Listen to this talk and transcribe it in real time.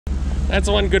That's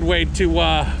one good way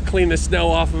to clean the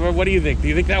snow off of it. What do you think? Do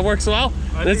you think that works well?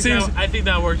 I think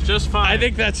that works just fine. I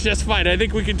think that's just fine. I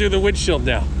think we can do the windshield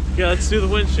now. Yeah, let's do the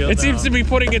windshield. It seems to be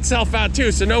putting itself out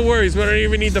too, so no worries. We don't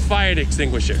even need the fire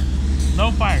extinguisher.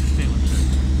 No fire extinguisher.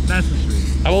 That's for sure.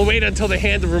 I will wait until the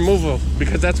hand of removal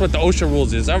because that's what the OSHA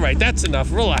rules is. All right, that's enough.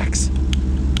 Relax.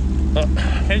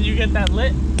 Can you get that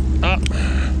lit?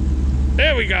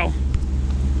 There we go.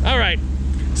 All right.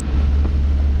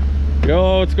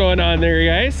 Yo, what's going on there,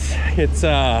 guys? It's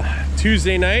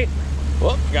Tuesday night.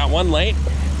 Well, got one light.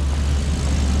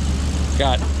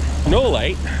 Got no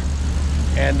light.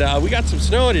 And we got some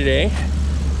snow today,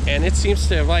 and it seems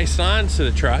to have iced onto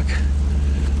the truck.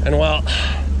 And well,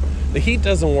 the heat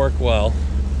doesn't work well,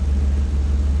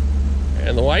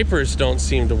 and the wipers don't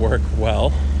seem to work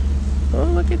well. Oh,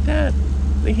 look at that.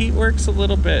 The heat works a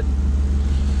little bit.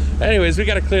 Anyways, we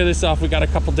got to clear this off. We got a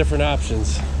couple different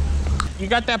options. You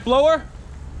got that blower?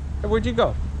 Or where'd you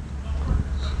go?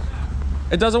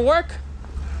 It doesn't work?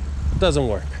 It doesn't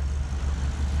work.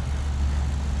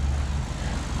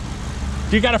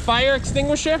 Do you got a fire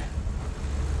extinguisher?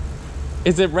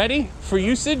 Is it ready for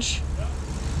usage?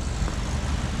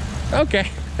 Okay.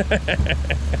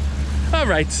 All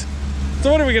right.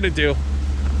 So what are we gonna do?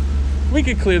 We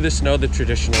could clear the snow the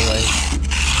traditional way.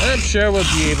 And I'm sure we'll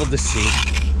be able to see.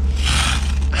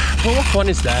 But what fun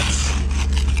is that?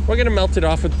 We're gonna melt it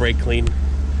off with brake clean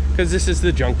because this is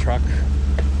the junk truck.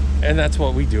 And that's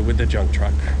what we do with the junk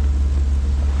truck.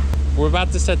 We're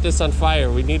about to set this on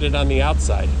fire. We need it on the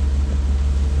outside.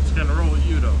 It's gonna roll with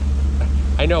you though.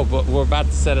 I know, but we're about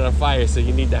to set it on fire, so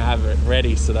you need to have it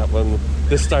ready so that when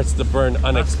this starts to burn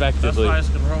unexpectedly. That's why it's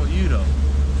gonna roll with you though.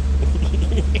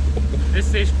 It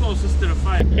stays closest to the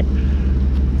fire.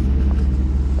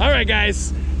 All right,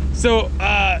 guys. So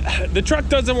the truck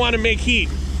doesn't want to make heat,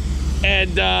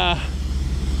 and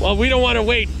well, we don't want to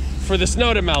wait for the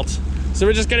snow to melt, so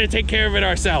we're just gonna take care of it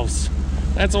ourselves.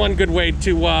 That's one good way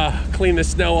to clean the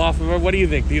snow off of it. What do you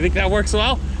think? Do you think that works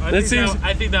well? I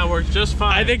think that works just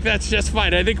fine. I think that's just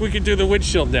fine. I think we can do the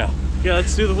windshield now. Yeah,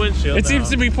 let's do the windshield. It seems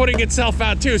to be putting itself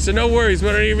out too, so no worries. We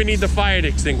don't even need the fire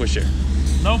extinguisher.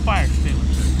 No fire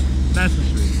extinguisher. That's for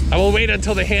sure. I will wait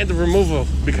until the hand of removal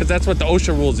because that's what the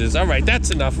OSHA rules is. All right, that's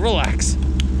enough. Relax.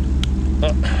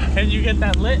 Can you get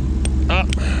that lit?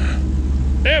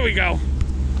 There we go.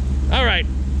 All right.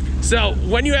 So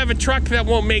when you have a truck that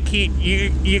won't make heat,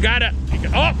 you gotta,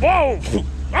 oh, whoa,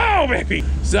 oh, baby.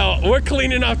 So we're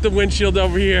cleaning off the windshield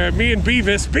over here. Me and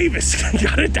Beavis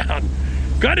got it down.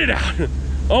 Got it out.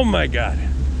 Oh my God.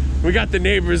 We got the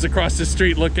neighbors across the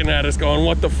street looking at us going,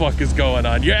 what the fuck is going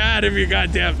on? You're out of your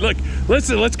goddamn, look,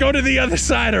 listen, let's go to the other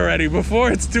side already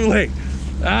before it's too late.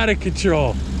 Out of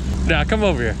control. Now, come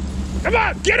over here. Come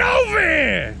on, get over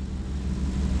here.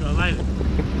 Go, light it.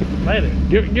 Light it.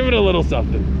 Give it a little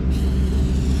something.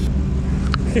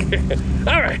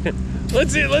 All right,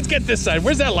 let's get this side.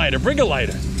 Where's that lighter? Bring a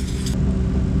lighter.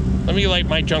 Let me light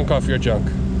my junk off your junk.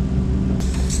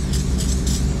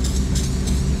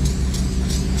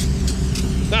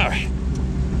 All right,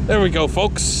 there we go,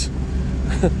 folks.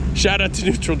 Shout out to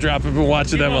Neutral Drop. I've been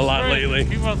watching them a lot lately.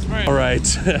 Keep on spraying. All right,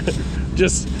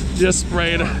 just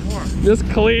spraying, just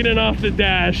cleaning off the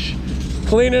dash,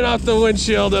 cleaning off the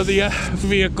windshield of the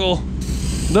vehicle,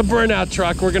 the burnout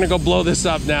truck. We're gonna go blow this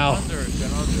up now.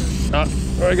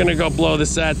 We're gonna go blow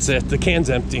this. That's it. The can's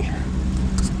empty.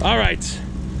 All right,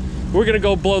 we're gonna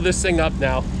go blow this thing up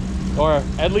now, or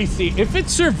at least see if it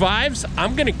survives.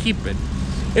 I'm gonna keep it.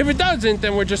 If it doesn't,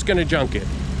 then we're just gonna junk it.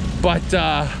 But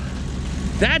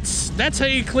that's how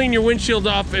you clean your windshield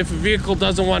off if a vehicle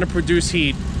doesn't want to produce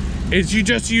heat. Is you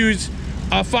just use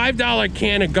a $5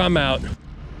 can of gum out.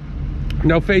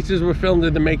 No faces were filmed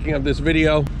in the making of this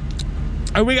video,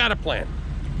 and we got a plan.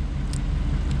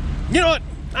 You know what?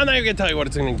 I'm not even gonna tell you what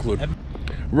it's gonna include.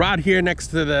 We're out here next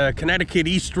to the Connecticut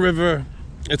East River.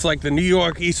 It's like the New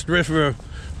York East River,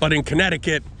 but in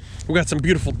Connecticut. We got some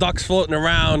beautiful ducks floating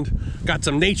around, got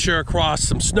some nature across,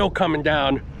 some snow coming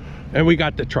down, and we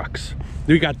got the trucks.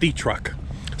 We got the truck.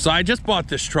 So I just bought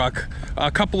this truck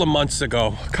a couple of months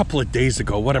ago, a couple of days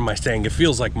ago. What am I saying? It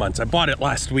feels like months. I bought it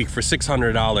last week for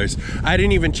 $600. I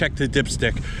didn't even check the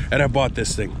dipstick, and I bought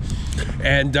this thing.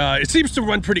 And it seems to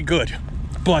run pretty good,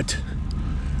 but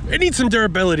it needs some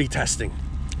durability testing.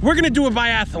 We're gonna do a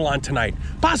biathlon tonight,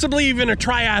 possibly even a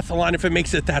triathlon if it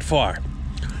makes it that far,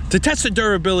 to test the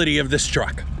durability of this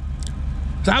truck.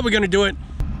 So how are we gonna do it?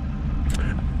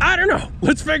 I don't know.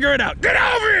 Let's figure it out. Get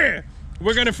over here!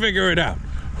 We're gonna figure it out.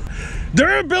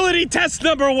 Durability test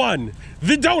number 1,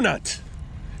 the donut.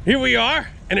 Here we are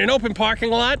in an open parking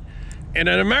lot in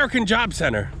an American Job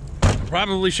Center.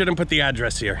 Probably shouldn't put the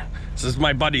address here. Donuts. This is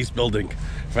my buddy's building,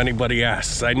 if anybody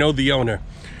asks. I know the owner.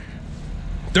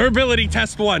 Durability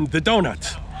test 1, the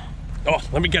donuts. Oh,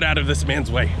 let me get out of this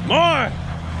man's way. More!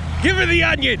 Give her the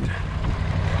onion!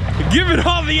 Give it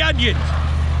all the onion!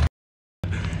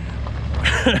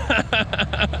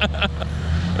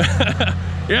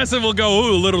 Yes, and we'll go,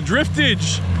 ooh, a little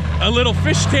driftage, a little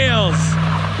fishtails.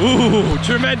 Ooh,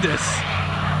 tremendous.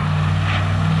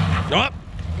 Up,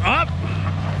 up.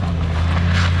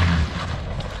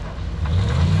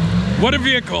 What a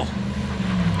vehicle.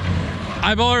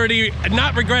 I've already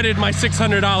not regretted my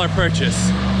 $600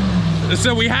 purchase.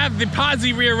 So we have the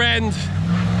posi rear end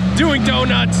doing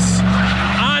donuts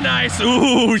on ice.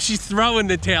 Ooh, she's throwing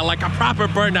the tail like a proper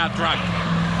burnout truck.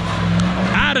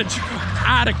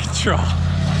 Out of control.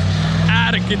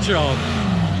 Out of control.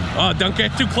 Oh, don't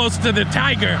get too close to the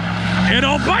tiger.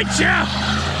 It'll bite you.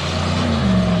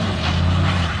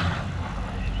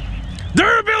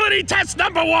 Durability test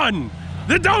number 1,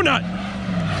 the donut.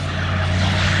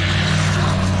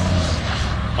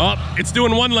 Oh, it's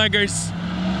doing one-leggers.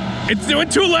 It's doing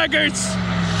two-leggers.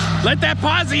 Let that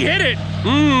posi hit it.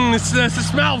 It's the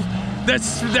smell,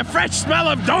 the fresh smell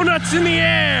of donuts in the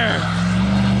air.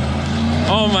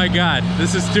 Oh my God,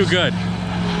 this is too good.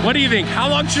 What do you think? How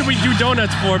long should we do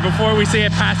donuts for before we say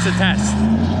it passed the test?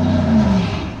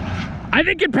 I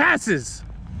think it passes.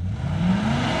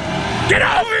 Get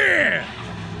over here!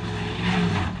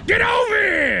 Get over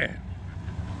here!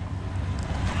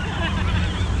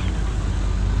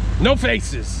 No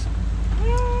faces.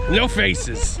 No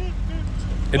faces.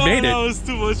 It made it. That was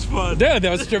too much fun. Dude,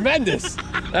 that was tremendous.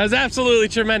 That was absolutely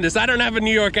tremendous. I don't have a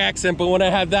New York accent, but when I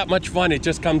have that much fun, it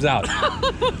just comes out.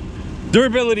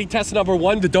 Durability test number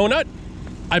 1, the donut.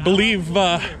 I believe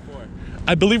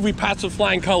we passed with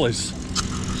flying colors.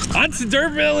 On to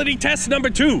durability test number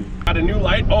 2. Got a new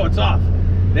light. Oh, it's off.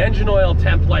 The engine oil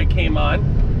temp light came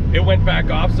on. It went back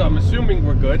off, so I'm assuming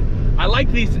we're good. I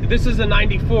like these. This is a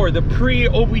 94, the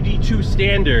pre-OBD2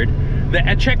 standard.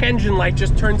 The check engine light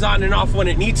just turns on and off when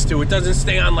it needs to. It doesn't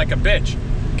stay on like a bitch.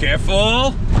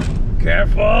 Careful.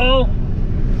 Careful.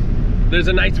 There's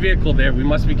a nice vehicle there. We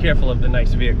must be careful of the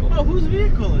nice vehicle. Oh, whose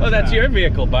vehicle is that? Oh, that's your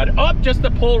vehicle, bud. Oh, just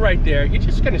the pole right there. You're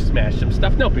just gonna smash some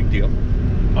stuff. No big deal.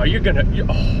 Oh, you're gonna.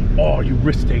 Oh, you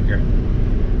risk taker.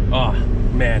 Oh,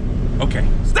 man. Okay.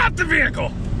 Stop the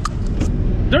vehicle.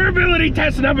 Durability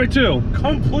test number 2.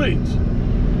 Complete.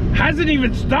 Hasn't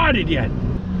even started yet.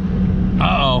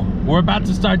 Uh-oh. We're about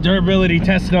to start durability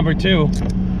test number 2.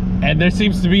 And there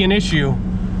seems to be an issue.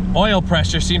 Oil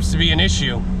pressure seems to be an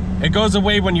issue. It goes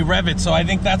away when you rev it, so I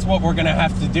think that's what we're gonna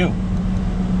have to do.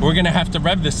 We're gonna have to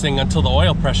rev this thing until the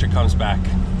oil pressure comes back.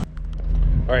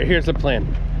 All right, here's the plan.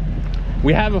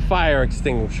 We have a fire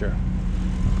extinguisher.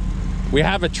 We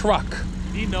have a truck.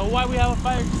 Do you know why we have a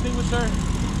fire extinguisher?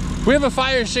 We have a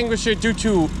fire extinguisher due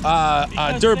to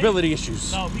durability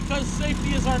issues. No, because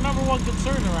safety is our #1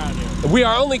 concern around here. We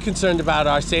are only concerned about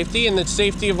our safety and the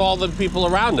safety of all the people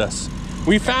around us.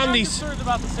 We found these. We're not concerned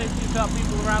about the safety of the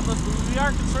people around us, but we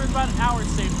are concerned about our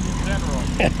safety in general.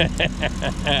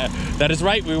 That is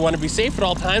right. We want to be safe at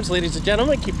all times, ladies and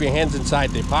gentlemen. Keep your hands inside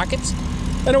their pockets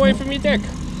and away from your dick.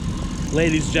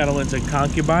 Ladies, gentlemen, and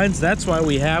concubines, that's why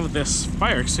we have this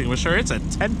fire extinguisher. It's a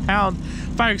 10-pound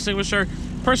fire extinguisher.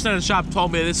 Person at the shop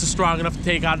told me this is strong enough to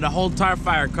take on the whole entire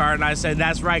fire car, and I said,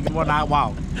 that's right, what I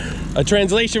want. A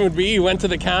translation would be, he went to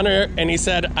the counter and he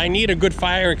said, I need a good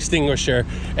fire extinguisher.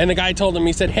 And the guy told him,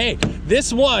 he said, hey,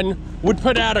 this one would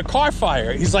put out a car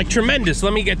fire. He's like, tremendous,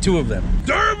 let me get 2 of them.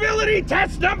 Durability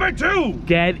test number 2.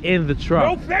 Get in the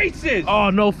truck. No faces.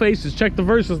 Oh, no faces. Check the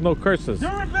verses, no curses.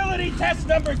 Durability test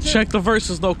number 2. Check the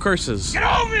verses, no curses. Get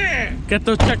over here.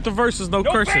 Check the verses, no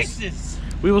curses. Faces.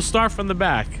 We will start from the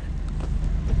back.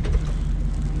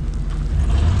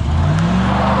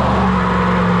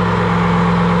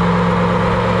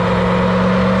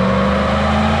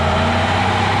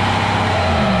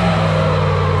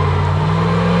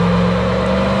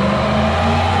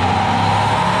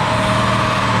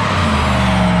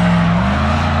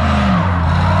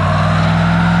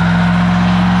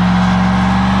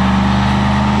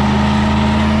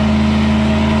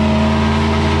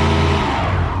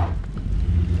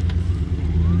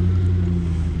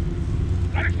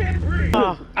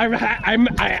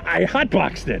 I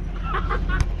hotboxed it.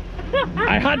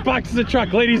 I hotboxed the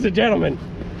truck, ladies and gentlemen.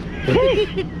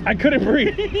 I couldn't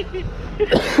breathe.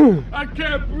 I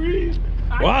can't breathe.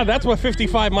 Wow, that's what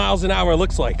 55 miles an hour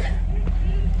looks like.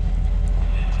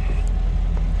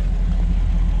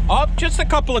 Oh, just a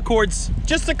couple of cords.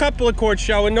 Just a couple of cords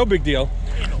showing, no big deal.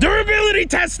 Durability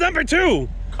test number 2.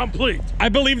 Complete. I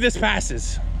believe this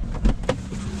passes.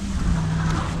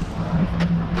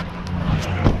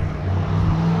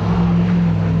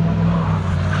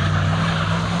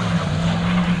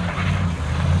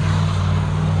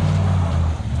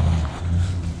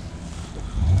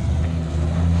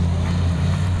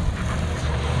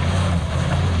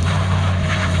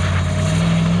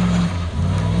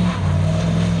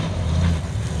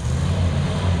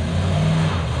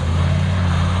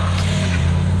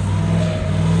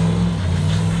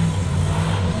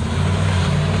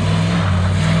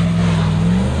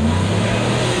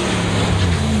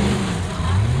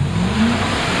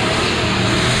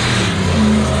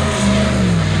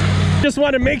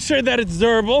 want to make sure that it's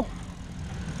durable.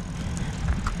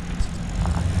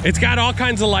 It's got all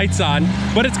kinds of lights on,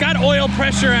 but it's got oil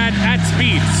pressure at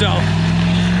speed, so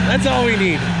that's all we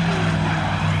need.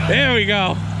 There we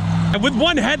go. And with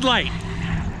one headlight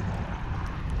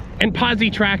and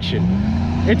posi traction,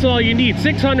 it's all you need.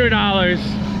 $600.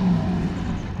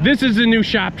 This is a new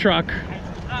shop truck.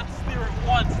 I did not steer it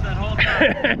once that whole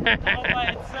time. All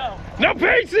by itself. No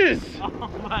paces! All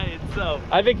by itself.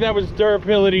 I think that was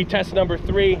durability test number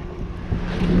 3.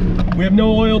 We have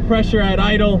no oil pressure at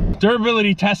idle.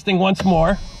 Durability testing once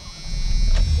more.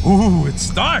 Ooh, it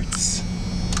starts.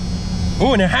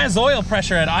 Ooh, and it has oil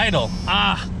pressure at idle.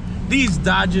 Ah, these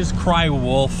Dodges cry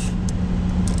wolf.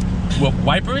 Well,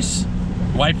 wipers?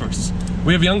 Wipers.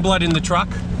 We have young blood in the truck.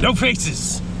 No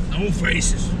faces. No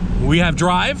faces. We have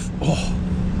drive. Oh,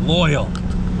 loyal.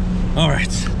 All right.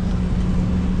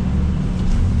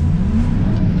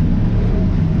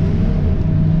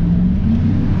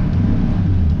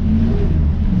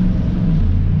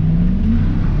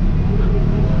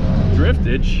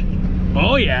 Driftage.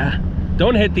 Oh yeah.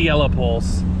 Don't hit the yellow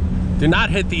poles. Do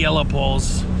not hit the yellow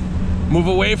poles. Move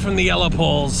away from the yellow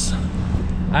poles.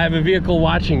 I have a vehicle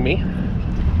watching me.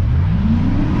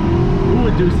 Who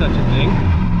would do such a thing?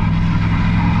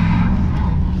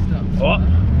 Oh.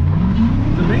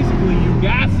 So basically you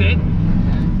gas it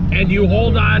and you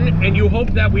hold on and you hope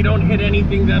that we don't hit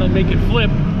anything that'll make it flip.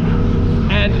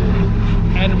 And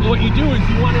what you do is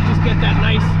you want to just get that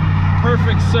nice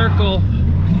perfect circle.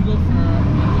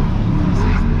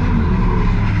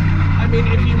 I mean,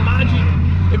 if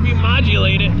you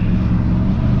modulate it,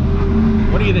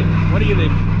 what do you think? What do you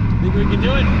think? Think we can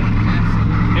do it?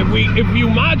 If you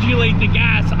modulate the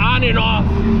gas on and off.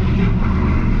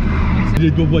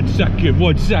 1 second,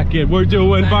 we're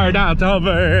doing burnout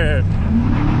over.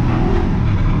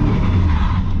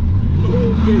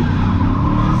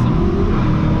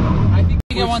 I think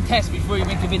we get one test before you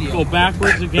make a video. Go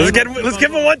backwards again. Let's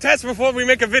give him one test before we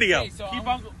make a video. Okay, so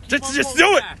Just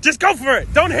do it. Just go for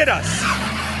it. Don't hit us.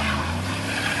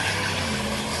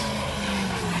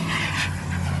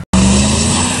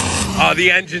 Oh,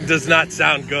 the engine does not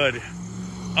sound good.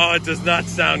 Oh, it does not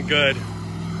sound good.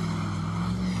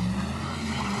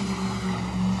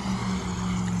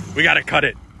 We gotta cut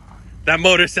it. That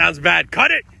motor sounds bad. Cut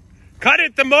it. Cut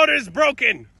it. The motor is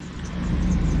broken.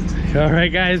 All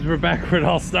right, guys, we're back where it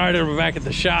all started. We're back at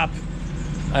the shop.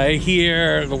 I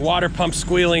hear the water pump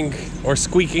squealing or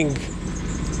squeaking,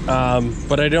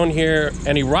 but I don't hear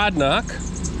any rod knock,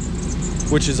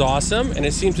 which is awesome, and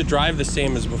it seemed to drive the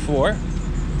same as before.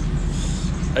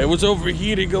 It was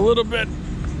overheating a little bit,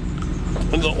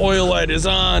 and the oil light is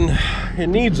on. It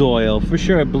needs oil. For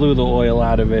sure, it blew the oil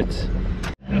out of it.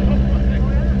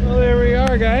 Well, there we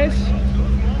are, guys.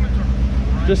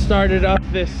 Just started up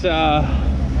this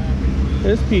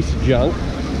piece of junk.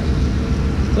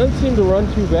 Doesn't seem to run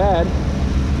too bad.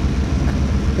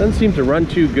 Doesn't seem to run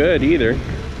too good either.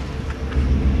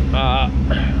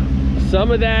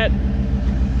 Some of that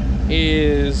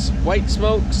is white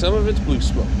smoke, some of it's blue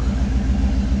smoke.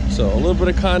 So a little bit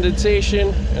of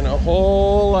condensation and a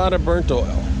whole lot of burnt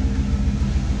oil.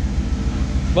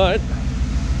 But,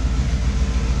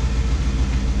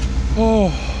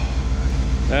 oh,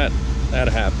 that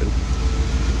happened.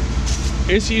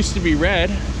 This used to be red.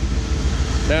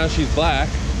 Now she's black.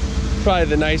 Probably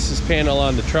the nicest panel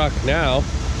on the truck now.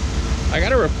 I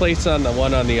gotta replace on the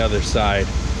one on the other side.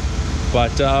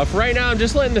 But for right now, I'm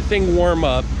just letting the thing warm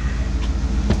up.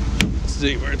 Let's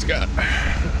see where it's got.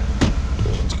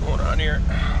 What's going on here?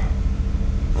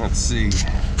 Let's see.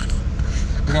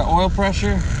 We got oil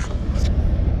pressure.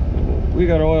 We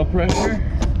got oil pressure.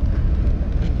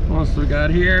 What else we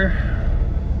got here?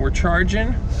 We're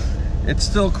charging. It's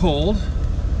still cold.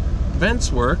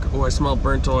 Vents work. Oh, I smell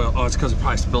burnt oil. Oh, it's because I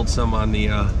probably spilled some on the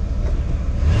oh,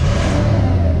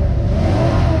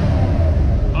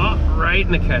 right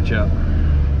in the ketchup.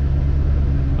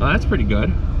 Oh, that's pretty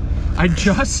good. I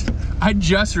just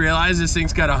realized this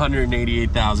thing's got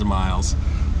 188,000 miles.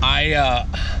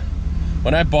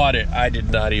 When I bought it, I did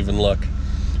not even look.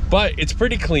 But it's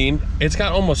pretty clean. It's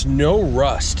got almost no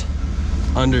rust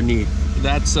underneath.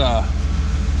 That's some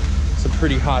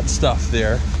pretty hot stuff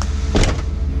there.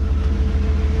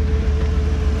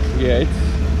 Yeah,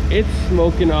 it's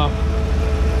smoking off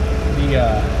the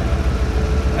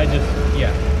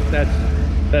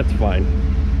that's fine.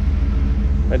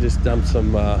 I just dumped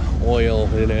some oil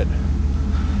in it.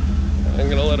 I'm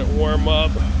gonna let it warm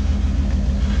up.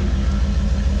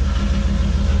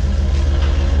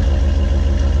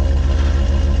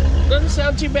 Doesn't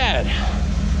sound too bad.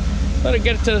 Let it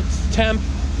get to temp.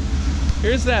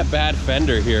 Here's that bad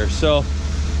fender here. So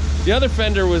The other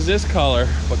fender was this color,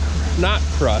 but not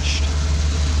crushed.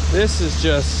 This is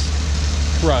just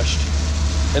crushed,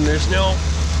 and there's no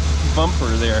bumper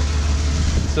there.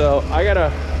 So I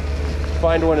gotta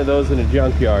find one of those in a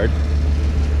junkyard.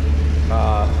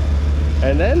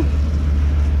 And then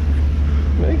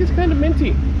I think it's kind of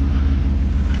minty.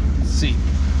 Let's see.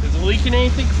 Is it leaking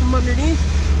anything from underneath?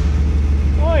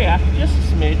 Oh yeah, just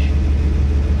a smidge.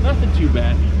 Nothing too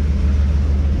bad.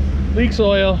 Leaks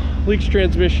oil, leaks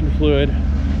transmission fluid,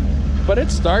 but it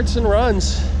starts and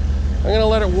runs. I'm gonna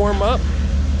let it warm up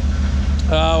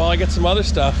while I get some other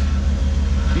stuff.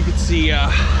 You can see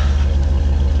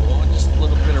just a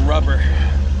little bit of rubber.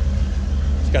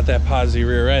 It's got that posi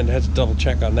rear end. I had to double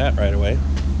check on that right away.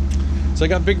 So I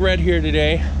got Big Red here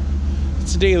today.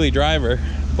 It's a daily driver,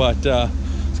 but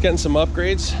it's getting some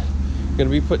upgrades. I'm gonna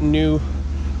be putting new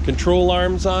control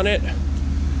arms on it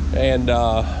and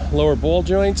lower ball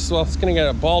joints. Well, it's gonna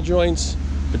get ball joints,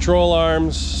 control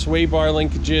arms, sway bar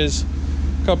linkages,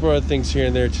 a couple other things here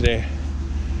and there today.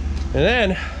 And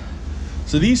then,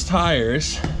 so these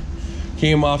tires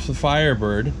came off the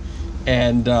Firebird,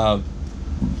 and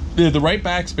they're the right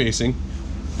back spacing.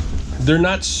 They're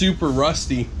not super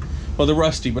rusty. Well, they're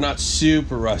rusty, but not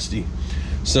super rusty.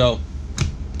 So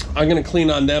I'm gonna clean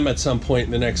on them at some point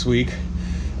in the next week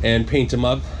and paint them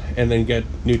up and then get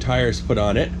new tires put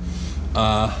on it.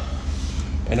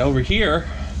 And over here,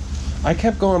 I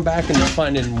kept going back and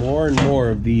finding more and more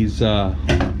of these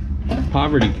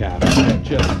poverty caps.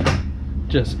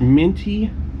 Just minty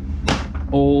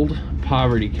old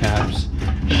poverty caps.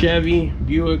 Chevy,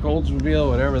 Buick, Oldsmobile,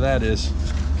 whatever that is.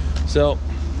 So, all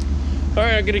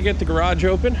right, I'm gonna get the garage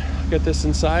open, get this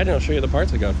inside, and I'll show you the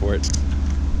parts I got for it.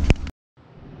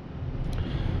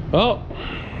 Well,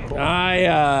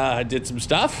 I did some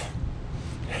stuff.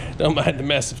 Don't mind the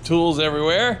mess of tools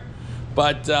everywhere,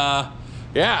 but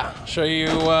yeah, show you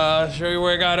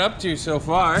where I got up to so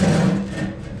far.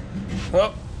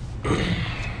 Oh,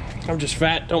 I'm just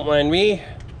fat, don't mind me.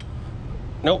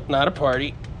 Nope, not a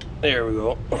party. There we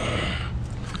go.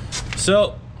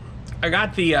 So I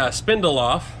got the spindle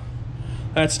off.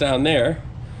 That's down there.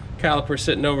 Caliper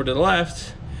sitting over to the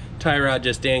left. Tie rod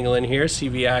just dangling here.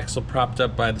 CV axle propped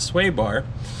up by the sway bar.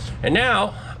 And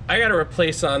now I got to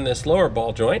replace on this lower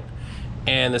ball joint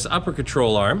and this upper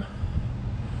control arm.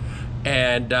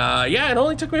 And yeah, it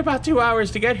only took me about 2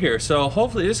 hours to get here. So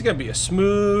hopefully this is going to be a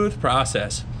smooth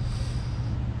process.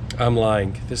 I'm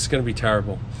lying. This is going to be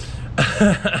terrible.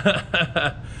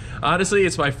 Honestly,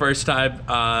 it's my first time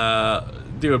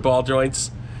doing ball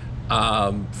joints.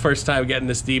 First time getting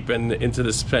this deep into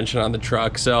the suspension on the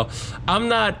truck. So I'm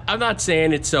not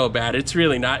saying it's so bad. It's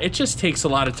really not. It just takes a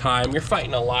lot of time. You're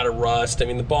fighting a lot of rust. I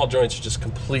mean, the ball joints are just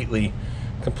completely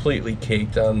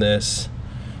caked on this.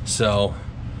 So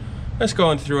just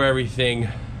going through everything.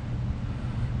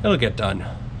 It'll get done.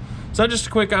 So just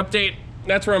a quick update.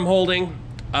 That's where I'm holding.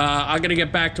 I'm gonna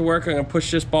get back to work. I'm gonna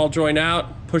push this ball joint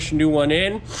out, push a new one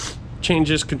in, change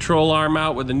this control arm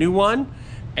out with a new one,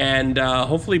 and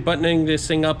hopefully buttoning this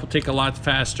thing up will take a lot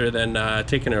faster than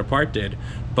taking it apart did.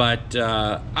 But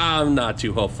I'm not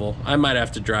too hopeful. I might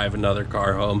have to drive another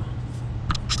car home.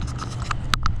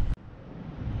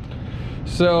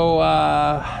 So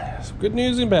some good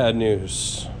news and bad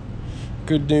news.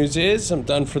 Good news is I'm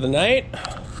done for the night.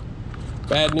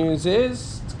 Bad news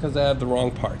is it's because I have the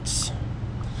wrong parts.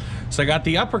 So I got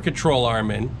the upper control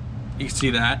arm in. You can see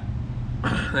that.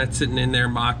 That's sitting in there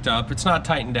mocked up. It's not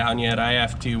tightened down yet. I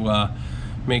have to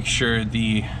make sure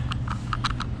the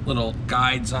little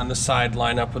guides on the side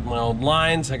line up with my old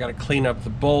lines. I got to clean up the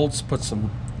bolts, put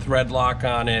some thread lock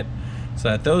on it so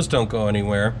that those don't go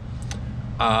anywhere.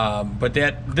 But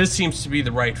this seems to be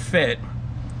the right fit.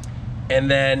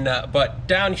 And then, but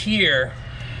down here,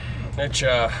 which,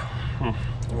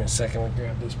 give me a second, let me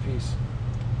grab this piece.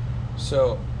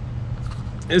 So,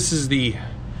 this is the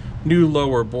new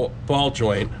lower ball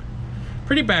joint.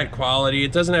 Pretty bad quality.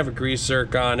 It doesn't have a grease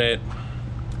zerk on it.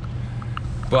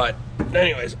 But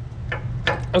anyways,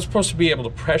 I'm supposed to be able to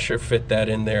pressure fit that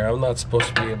in there. I'm not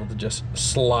supposed to be able to just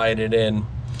slide it in.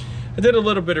 I did a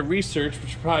little bit of research,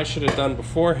 which I probably should have done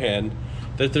beforehand,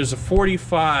 that there's a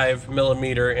 45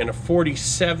 millimeter and a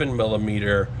 47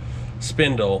 millimeter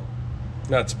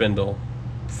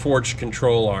forged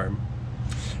control arm.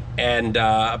 And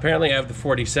apparently I have the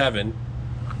 47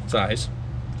 size.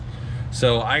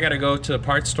 So I gotta go to the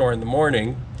parts store in the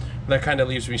morning. That kind of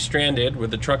leaves me stranded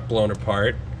with the truck blown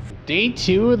apart. Day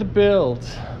 2 of the build.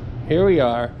 Here we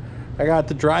are. I got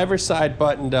the driver's side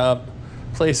buttoned up.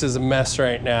 Place is a mess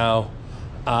right now.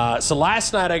 So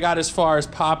last night I got as far as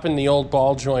popping the old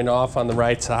ball joint off on the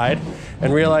right side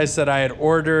and realized that I had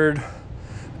ordered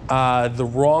the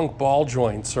wrong ball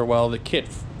joints, or well, the kit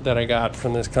that I got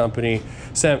from this company,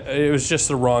 it was just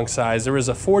the wrong size. There was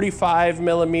a 45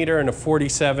 millimeter and a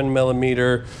 47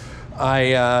 millimeter.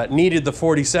 I needed the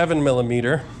 47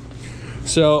 millimeter.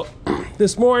 So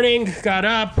this morning, got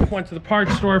up, went to the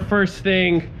parts store first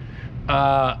thing,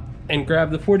 and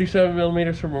grabbed the 47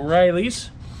 millimeters from O'Reilly's.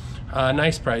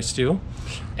 Nice price too.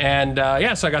 And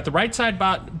yeah, so I got the right side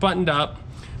buttoned up,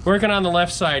 working on the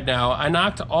left side now. I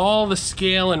knocked all the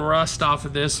scale and rust off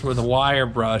of this with a wire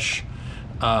brush.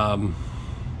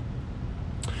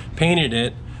 Painted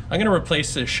it. I'm gonna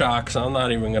replace this shock, so I'm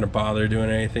not even gonna bother doing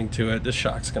anything to it. This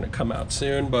shock's gonna come out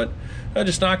soon, but I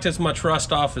just knocked as much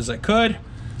rust off as I could.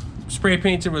 Spray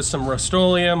painted with some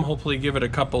Rust-Oleum, hopefully give it a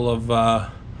couple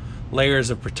of layers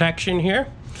of protection here.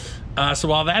 So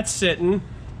while that's sitting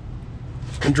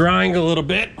and drying a little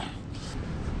bit,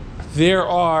 there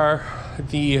are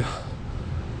the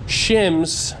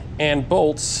shims and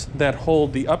bolts that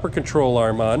hold the upper control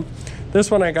arm on. This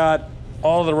one I got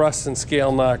all the rust and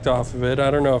scale knocked off of it. I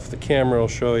don't know if the camera will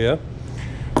show you,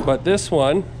 but this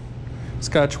one, it's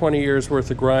got 20 years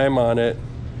worth of grime on it.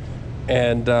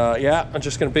 And yeah, I'm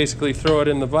just gonna basically throw it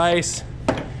in the vise,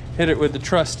 hit it with the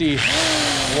trusty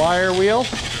wire wheel,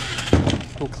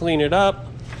 and clean it up.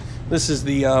 This is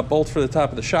the bolt for the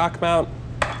top of the shock mount.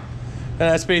 And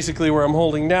that's basically where I'm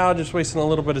holding now, just wasting a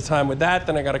little bit of time with that.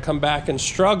 Then I gotta come back and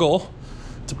struggle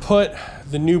to put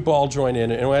the new ball joint in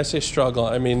it. And when I say struggle,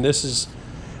 I mean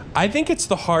I think it's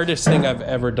the hardest thing I've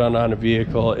ever done on a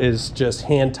vehicle, is just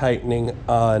hand tightening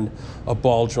on a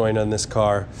ball joint on this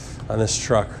car, on this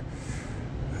truck.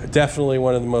 Definitely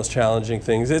one of the most challenging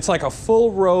things. It's like a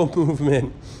full row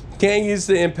movement. Can't use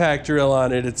the impact drill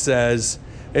on it, it says.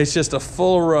 It's just a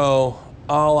full row,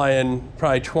 all in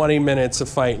probably 20 minutes of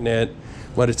fighting it.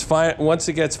 But it's fine once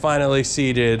it gets finally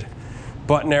seated.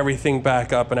 Button everything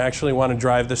back up, and actually want to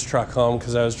drive this truck home,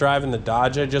 because I was driving the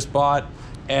Dodge I just bought,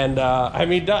 and I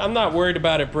mean, I'm not worried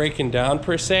about it breaking down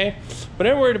per se, but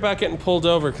I'm worried about getting pulled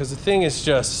over, because the thing is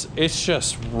it's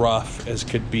just rough as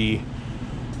could be.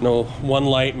 No, one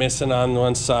light missing on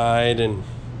one side, and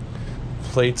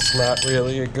plate's not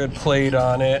really a good plate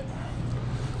on it.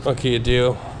 What can you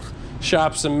do?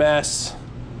 Shop's a mess.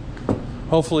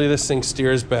 Hopefully this thing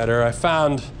steers better. I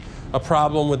found a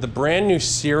problem with the brand new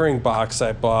steering box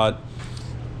I bought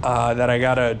that I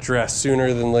gotta address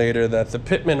sooner than later. That the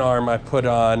pitman arm I put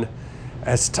on,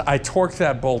 I torqued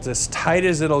that bolt as tight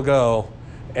as it'll go,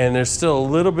 and there's still a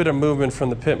little bit of movement from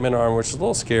the pitman arm, which is a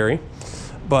little scary.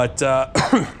 But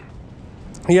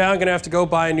yeah, I'm gonna have to go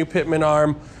buy a new pitman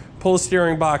arm, pull the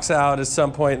steering box out at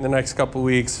some point in the next couple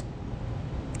weeks,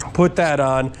 put that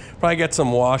on, probably get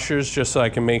some washers just so I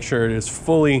can make sure it is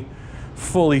fully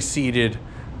seated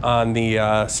on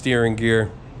the steering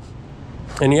gear.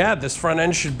 And yeah, this front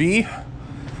end should be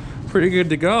pretty good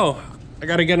to go. I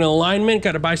gotta get an alignment,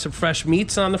 gotta buy some fresh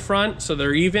meats on the front so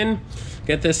they're even,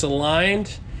 get this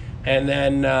aligned, and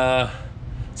then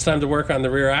it's time to work on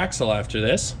the rear axle after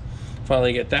this.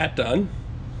 Finally get that done.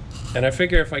 And I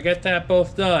figure if I get that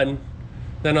both done,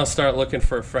 then I'll start looking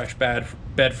for a fresh bed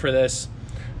for this.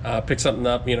 Pick something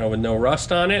up, you know, with no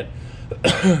rust on it.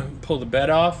 Pull the bed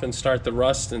off and start the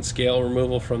rust and scale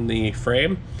removal from the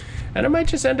frame. And I might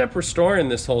just end up restoring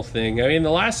this whole thing. I mean,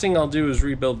 the last thing I'll do is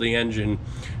rebuild the engine.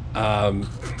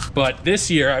 But this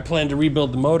year I plan to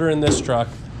rebuild the motor in this truck,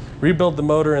 rebuild the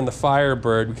motor in the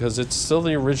Firebird, because it's still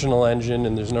the original engine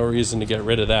and there's no reason to get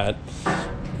rid of that.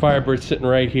 Firebird's sitting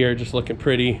right here, just looking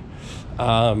pretty.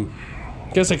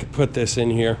 Guess I could put this in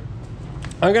here.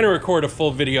 I'm gonna record a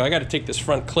full video. I gotta take this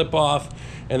front clip off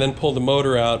and then pull the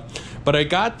motor out. But I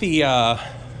got the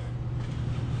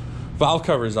valve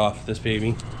covers off this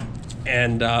baby,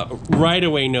 and right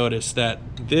away noticed that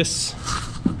this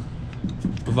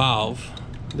valve,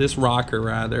 this rocker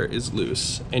rather, is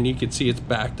loose, and you can see it's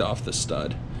backed off the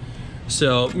stud.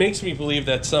 So it makes me believe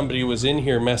that somebody was in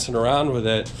here messing around with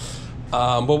it.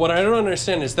 But what I don't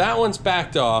understand is that one's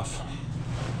backed off.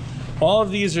 All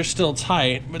of these are still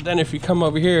tight, but then if you come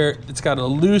over here, it's got a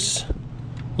loose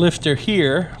lifter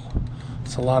here.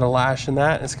 It's a lot of lash in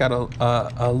that. It's got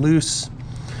a loose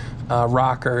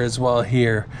rocker as well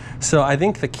here. So I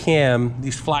think the cam,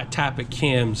 these flat tappet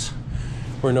cams,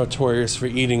 were notorious for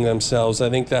eating themselves. I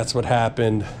think that's what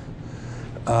happened.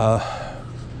 The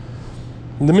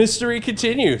mystery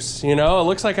continues, you know? It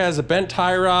looks like it has a bent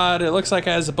tie rod. It looks like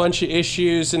it has a bunch of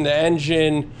issues in the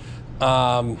engine.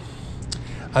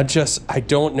 I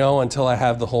don't know until I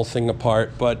have the whole thing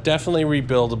apart, but definitely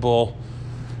rebuildable.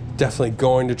 Definitely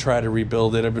going to try to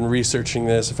rebuild it. I've been researching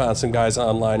this. I found some guys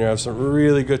online who have some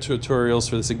really good tutorials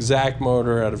for this exact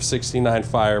motor out of '69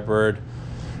 Firebird.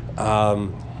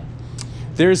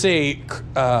 There's like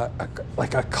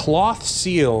a cloth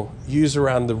seal used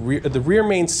around the rear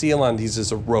main seal on these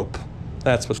is a rope.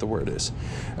 That's what the word is.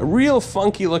 A real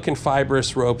funky looking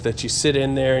fibrous rope that you sit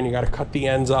in there, and you got to cut the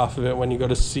ends off of it when you go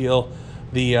to seal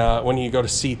the when you go to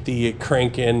seat the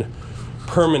crank in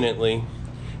permanently.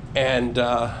 And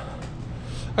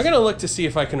I'm gonna look to see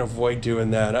if I can avoid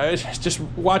doing that. I was just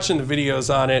watching the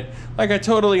videos on it. Like, I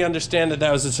totally understand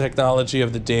that was the technology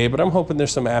of the day, but I'm hoping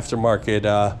there's some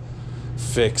aftermarket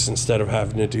fix instead of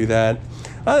having to do that.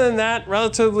 Other than that,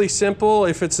 relatively simple.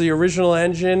 If it's the original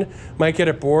engine, might get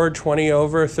it bored 20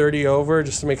 over, 30 over,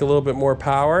 just to make a little bit more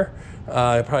power.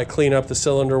 Probably clean up the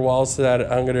cylinder walls that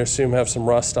I'm going to assume have some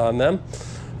rust on them.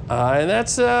 And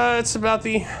that's it's about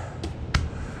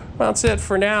that's it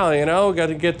for now. You know, got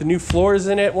to get the new floors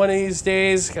in it one of these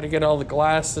days. Got to get all the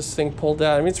glass, this thing pulled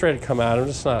out. I mean, it's ready to come out. I'm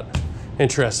just not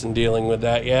interested in dealing with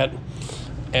that yet.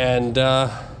 And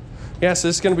yeah, so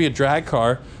this is going to be a drag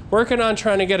car. Working on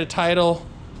trying to get a title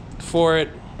for it.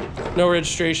 No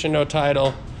registration, no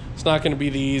title. It's not going to be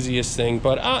the easiest thing,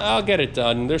 but I'll get it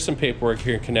done. There's some paperwork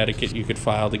here in Connecticut you could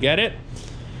file to get it.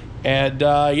 And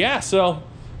yeah, so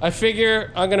I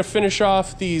figure I'm going to finish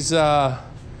off these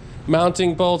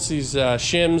mounting bolts, these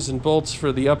shims and bolts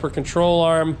for the upper control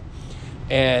arm.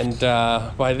 And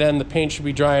by then the paint should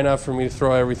be dry enough for me to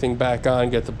throw everything back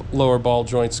on, get the lower ball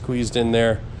joint squeezed in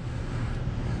there.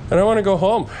 And I want to go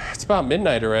home. It's about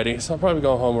midnight already, so I'll probably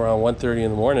go home around 1:30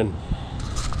 in the morning.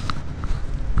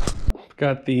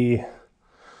 Got the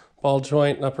ball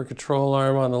joint and upper control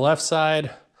arm on the left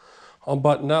side, all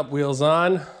buttoned up, wheels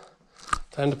on.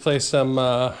 Time to play some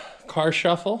car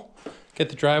shuffle. Get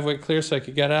the driveway clear so I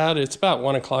could get out. It's about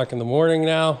 1 o'clock in the morning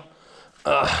now.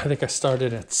 I think I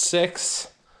started at 6.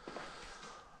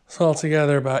 So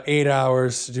altogether about 8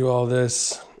 hours to do all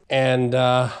this. And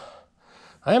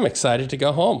I am excited to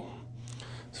go home.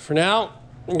 So for now,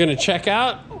 I'm gonna check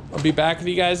out. I'll be back with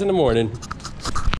you guys in the morning.